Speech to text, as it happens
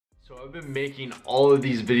So I've been making all of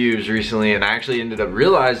these videos recently and I actually ended up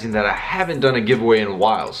realizing that I haven't done a giveaway in a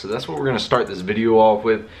while. So that's what we're gonna start this video off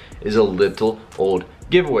with, is a little old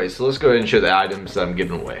giveaway. So let's go ahead and show the items that I'm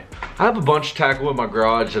giving away. I have a bunch of tackle in my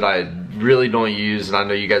garage that I really don't use, and I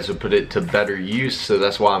know you guys would put it to better use, so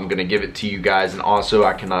that's why I'm gonna give it to you guys. And also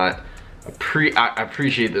I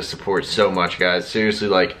appreciate the support so much, guys. Seriously,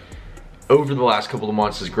 like, over the last couple of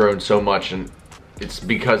months has grown so much, and it's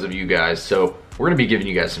because of you guys. So we're gonna be giving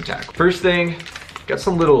you guys some tackle. First thing, got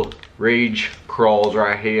some little Rage crawls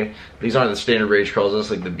right here. These aren't the standard Rage crawls, that's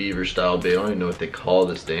like the beaver style bait. I don't even know what they call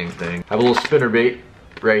this dang thing. I have a little spinner bait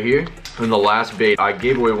right here. And the last bait, I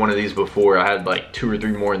gave away one of these before. I had like 2 or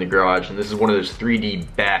 3 more in the garage, and this is one of those 3D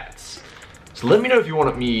bats. So let me know if you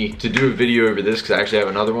want me to do a video over this, because I actually have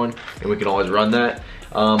another one and we can always run that.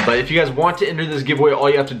 But if you guys want to enter this giveaway, all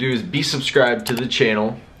you have to do is be subscribed to the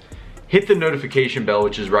channel. Hit the notification bell,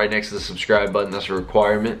 which is right next to the subscribe button, that's a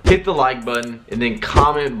requirement. Hit the like button, and then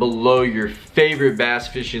comment below your favorite bass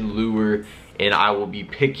fishing lure, and I will be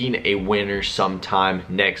picking a winner sometime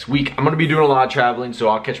next week. I'm gonna be doing a lot of traveling, so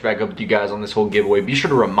I'll catch back up with you guys on this whole giveaway. Be sure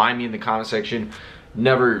to remind me in the comment section.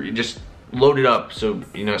 Never, just load it up so,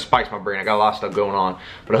 you know, it spikes my brain. I got a lot of stuff going on.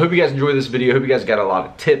 But I hope you guys enjoyed this video. I hope you guys got a lot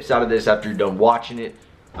of tips out of this after you're done watching it.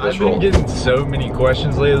 I've been getting so many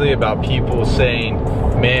questions lately about people saying,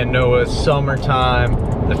 man, Noah,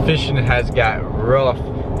 summertime, the fishing has got rough.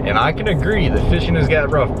 And I can agree, the fishing has got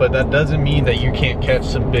rough, but that doesn't mean that you can't catch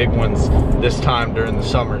some big ones this time during the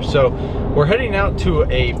summer. So we're heading out to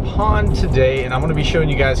a pond today, and I'm gonna be showing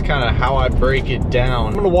you guys kind of how I break it down.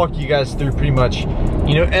 I'm gonna walk you guys through pretty much,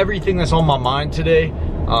 you know, everything that's on my mind today.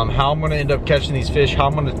 How I'm gonna end up catching these fish, how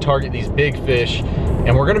I'm gonna target these big fish,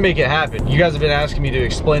 and we're gonna make it happen. You guys have been asking me to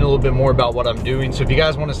explain a little bit more about what I'm doing, so if you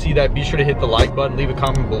guys wanna see that, be sure to hit the like button, leave a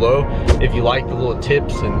comment below if you like the little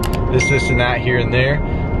tips and this and that here and there.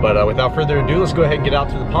 But without further ado, let's go ahead and get out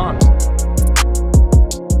to the pond.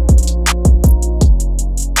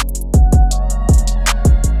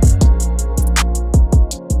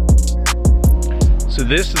 So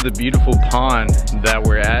this is the beautiful pond that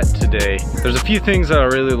we're at today. There's a few things that I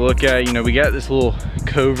really look at. You know, we got this little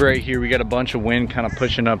cove right here. We got a bunch of wind kind of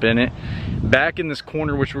pushing up in it. Back in this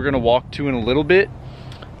corner, which we're gonna walk to in a little bit,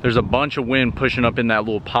 there's a bunch of wind pushing up in that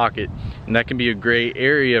little pocket, and that can be a great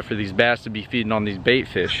area for these bass to be feeding on these bait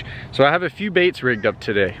fish. So I have a few baits rigged up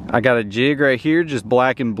today. I got a jig right here, just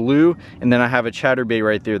black and blue, and then I have a chatterbait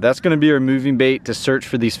right there. That's gonna be our moving bait to search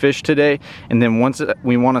for these fish today. And then once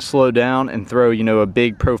we wanna slow down and throw, you know, a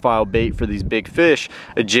big profile bait for these big fish,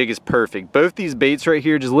 a jig is perfect. Both these baits right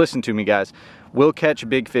here, just listen to me guys, will catch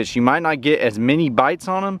big fish. You might not get as many bites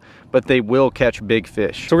on them, but they will catch big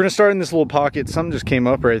fish. So we're gonna start in this little pocket. Something just came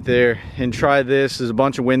up right there, and try this. There's a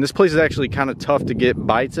bunch of wind. This place is actually kind of tough to get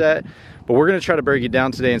bites at, but we're gonna try to break it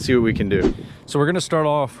down today and see what we can do. So we're gonna start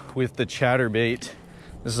off with the chatterbait.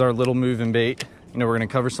 This is our little moving bait. You know, we're gonna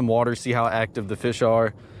cover some water, see how active the fish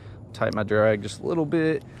are. Tighten my drag just a little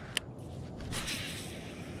bit.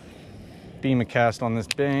 Beam a cast on this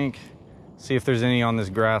bank. See if there's any on this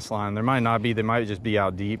grass line. There might not be, they might just be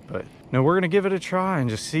out deep, but no, we're gonna give it a try and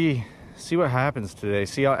just see what happens today.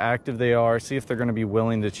 See how active they are, see if they're gonna be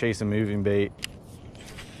willing to chase a moving bait.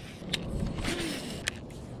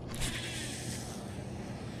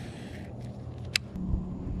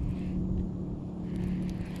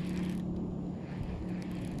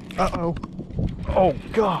 Uh-oh. Oh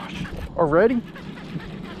gosh, already?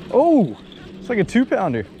 Oh, it's like a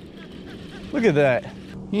 2-pounder. Look at that.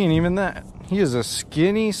 He ain't even that. He is a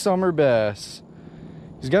skinny summer bass.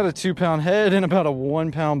 He's got a 2-pound head and about a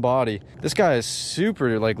 1-pound body. This guy is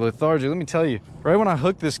super like lethargic. Let me tell you, right when I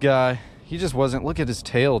hooked this guy, he just wasn't. Look at his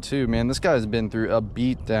tail too, man. This guy's been through a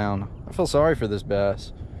beat down. I feel sorry for this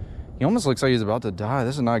bass. He almost looks like he's about to die.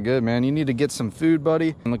 This is not good, man. You need to get some food,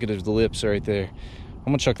 buddy. And look at his lips right there. I'm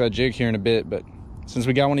gonna chuck that jig here in a bit, but since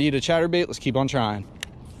we got one to eat a chatterbait, let's keep on trying.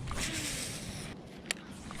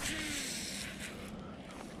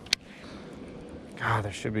 God,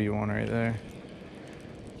 there should be one right there.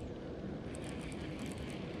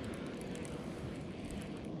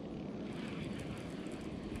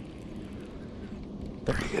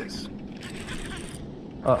 There he is.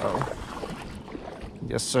 Uh-oh.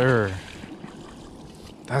 Yes, sir.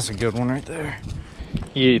 That's a good one right there.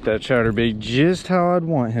 He ate that chatterbait just how I'd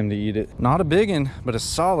want him to eat it. Not a big one, but a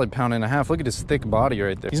solid 1.5 pounds. Look at his thick body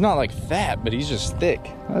right there. He's not like fat, but he's just thick.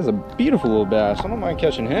 That's a beautiful little bass. I don't mind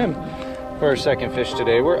catching him for our second fish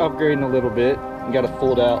today. We're upgrading a little bit. We got a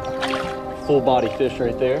fold out, full body fish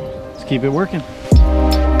right there. Let's keep it working.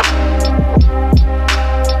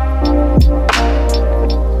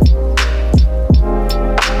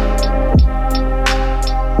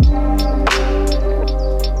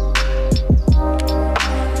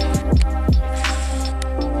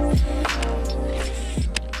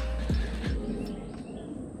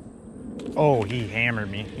 he hammered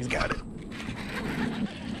me. He's got it.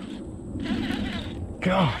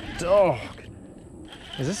 God, dog.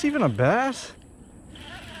 Is this even a bass?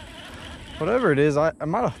 Whatever it is, I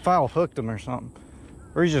might have foul hooked him or something.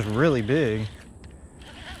 Or he's just really big.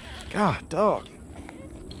 God, dog.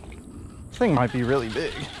 This thing might be really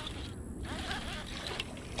big.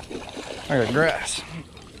 I got grass.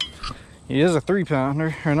 He is a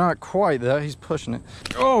 3-pounder, or not quite that. He's pushing it.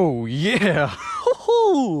 Oh, yeah.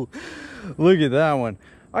 Look at that one.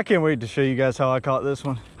 I can't wait to show you guys how I caught this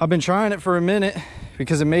one. I've been trying it for a minute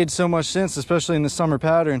because it made so much sense, especially in the summer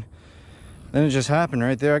pattern. Then it just happened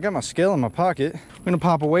right there. I got my scale in my pocket. I'm gonna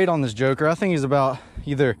pop a weight on this joker. I think he's about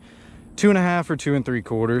either 2.5 or 2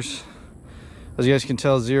 3/4. As you guys can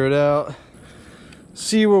tell, zeroed out.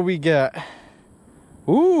 See what we got.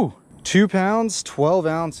 Ooh, 2 pounds, 12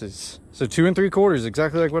 ounces. So 2 3/4,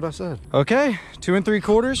 exactly like what I said. Okay, 2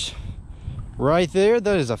 3/4. Right there,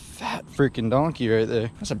 that is a fat freaking donkey right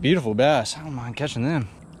there. That's a beautiful bass. I don't mind catching them.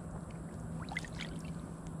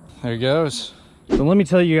 There he goes. So let me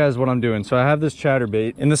tell you guys what I'm doing. So I have this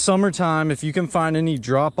chatterbait. In the summertime, if you can find any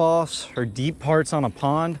drop-offs or deep parts on a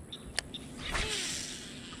pond,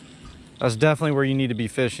 that's definitely where you need to be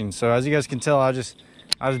fishing. So as you guys can tell, I just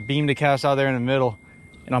beamed a cast out there in the middle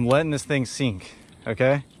and I'm letting this thing sink,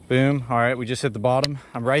 okay? Boom, all right, we just hit the bottom.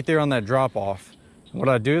 I'm right there on that drop-off. What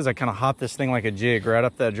I do is I kind of hop this thing like a jig right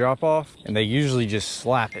up that drop off, and they usually just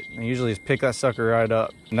slap it. They usually just pick that sucker right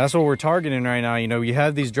up. And that's what we're targeting right now. You know, you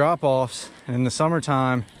have these drop offs, and in the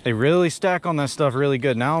summertime, they really stack on that stuff really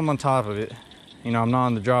good. Now I'm on top of it. You know, I'm not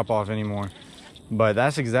on the drop off anymore. But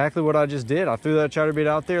that's exactly what I just did. I threw that chatterbait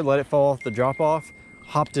out there, let it fall off the drop off,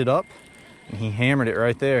 hopped it up, and he hammered it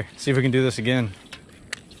right there. See if we can do this again.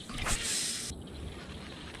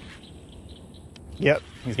 Yep,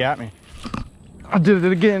 he's got me. I did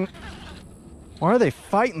it again. Why are they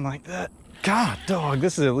fighting like that? God, dog,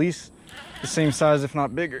 this is at least the same size, if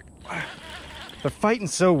not bigger. They're fighting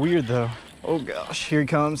so weird, though. Oh, gosh, here he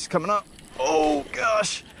comes, coming up. Oh,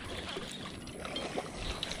 gosh.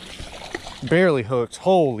 Barely hooked,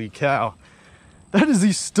 holy cow. That is the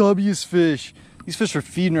stubbiest fish. These fish are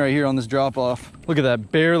feeding right here on this drop-off. Look at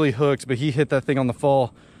that, barely hooked, but he hit that thing on the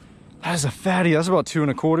fall. That is a fatty, that's about 2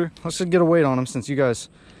 1/4. Let's just get a weight on him since you guys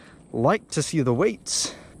like to see the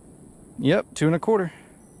weights. Yep, 2 1/4.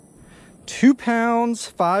 2 pounds,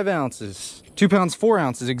 5 ounces. 2 pounds, 4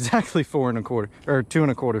 ounces, exactly 4 1/4, or 2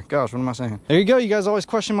 1/4. Gosh, what am I saying? There you go, you guys always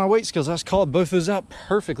question my weight skills. I just called both those out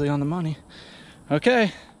perfectly on the money.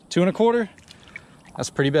 Okay, 2 1/4, that's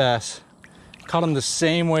pretty bass. Caught him the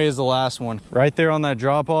same way as the last one. Right there on that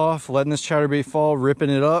drop off, letting this chatterbait fall, ripping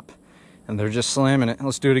it up, and they're just slamming it.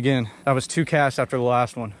 Let's do it again. That was 2 casts after the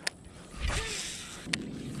last one.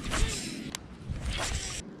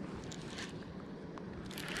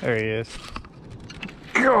 There he is.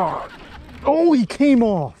 God. Oh, he came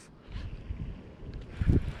off.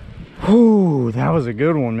 Ooh, that was a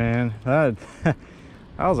good one, man. That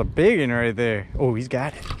was a big one right there. Oh, he's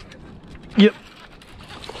got it. Yep.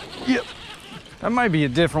 Yep. That might be a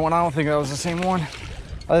different one. I don't think that was the same one.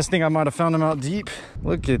 I just think I might have found him out deep.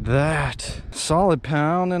 Look at that. Solid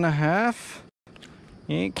 1.5 pounds.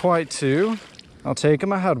 He ain't quite 2. I'll take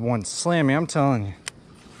him. I had one slam me, I'm telling you.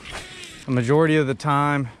 The majority of the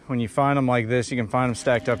time, when you find them like this, you can find them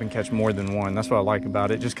stacked up and catch more than one. That's what I like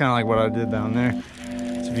about it. Just kind of like what I did down there.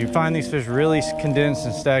 So if you find these fish really condensed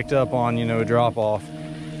and stacked up on, you know, a drop off,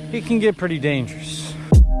 it can get pretty dangerous.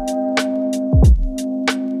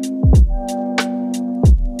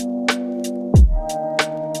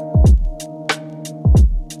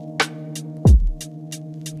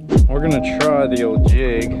 We're gonna try the old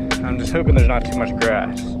jig. I'm just hoping there's not too much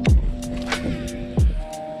grass.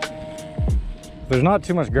 If there's not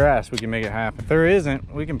too much grass, we can make it happen. If there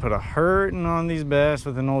isn't, we can put a hurting on these bass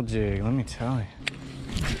with an old jig, let me tell you.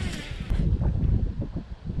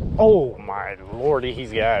 Oh my lordy,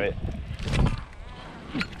 he's got it.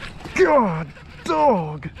 God,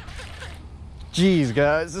 dog. Jeez,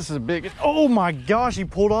 guys, this is a big, oh my gosh, he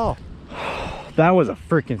pulled off. That was a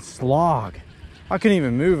freaking slog. I couldn't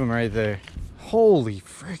even move him right there. Holy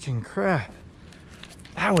freaking crap.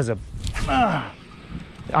 That was a,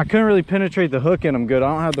 I couldn't really penetrate the hook in him good.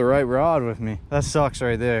 I don't have the right rod with me. That sucks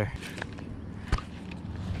right there.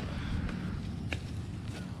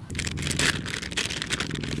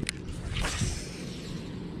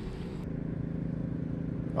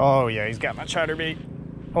 Oh yeah, he's got my chatterbait.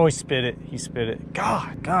 Oh, he spit it. He spit it.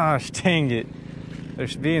 God, gosh, dang it. They're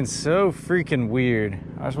being so freaking weird.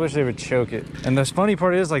 I just wish they would choke it. And the funny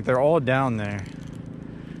part is, like, they're all down there.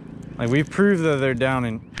 Like, we've proved that they're down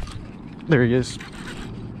in... There he is.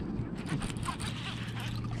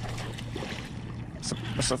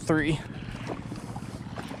 that's a 3.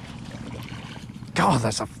 God,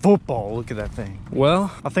 that's a football. Look at that thing.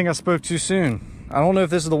 Well, I think I spoke too soon. I don't know if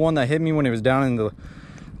this is the one that hit me when it was down in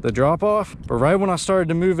the drop off, but right when I started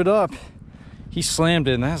to move it up, he slammed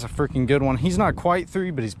it, and that's a freaking good one. He's not quite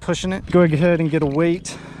 3, but he's pushing it. Go ahead and get a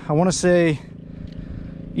weight. I want to say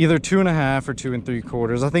either 2.5 or 2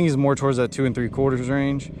 3/4. I think he's more towards that 2 3/4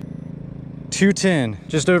 range. 210,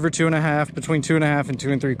 just over 2.5, between 2.5 and 2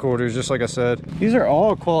 3/4, just like I said. These are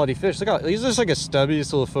all quality fish. Look how, these are just like a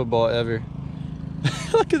stubbiest little football ever.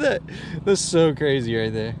 Look at that. That's so crazy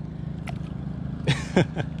right there.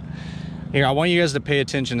 Here, I want you guys to pay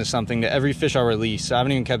attention to something, to every fish I release. I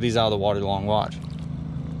haven't even kept these out of the water long. Watch.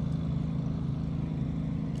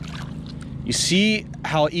 You see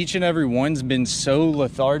how each and every one's been so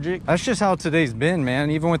lethargic? That's just how today's been, man.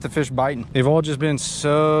 Even with the fish biting, they've all just been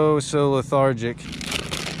so lethargic.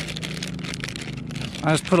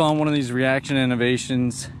 I just put on one of these Reaction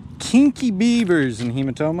Innovations Kinky Beavers in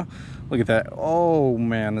hematoma. Look at that. Oh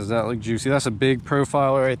man, does that look juicy? That's a big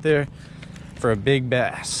profile right there for a big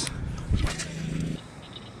bass.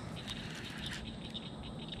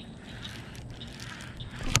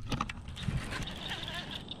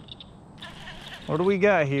 What do we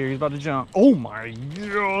got here? He's about to jump. Oh my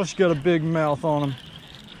gosh, got a big mouth on him.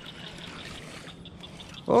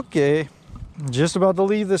 Okay, just about to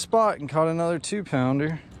leave the spot and caught another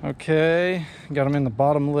 2-pounder. Okay, got him in the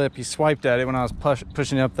bottom lip. He swiped at it when I was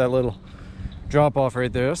pushing up that little drop off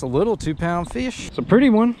right there. That's a little 2-pound fish. It's a pretty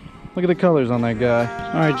one. Look at the colors on that guy.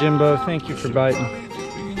 All right, Jimbo, thank you for biting.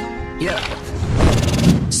 Yeah.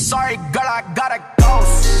 Sorry, girl, I gotta go.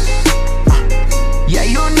 Yeah,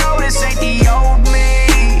 you know this ain't the old man.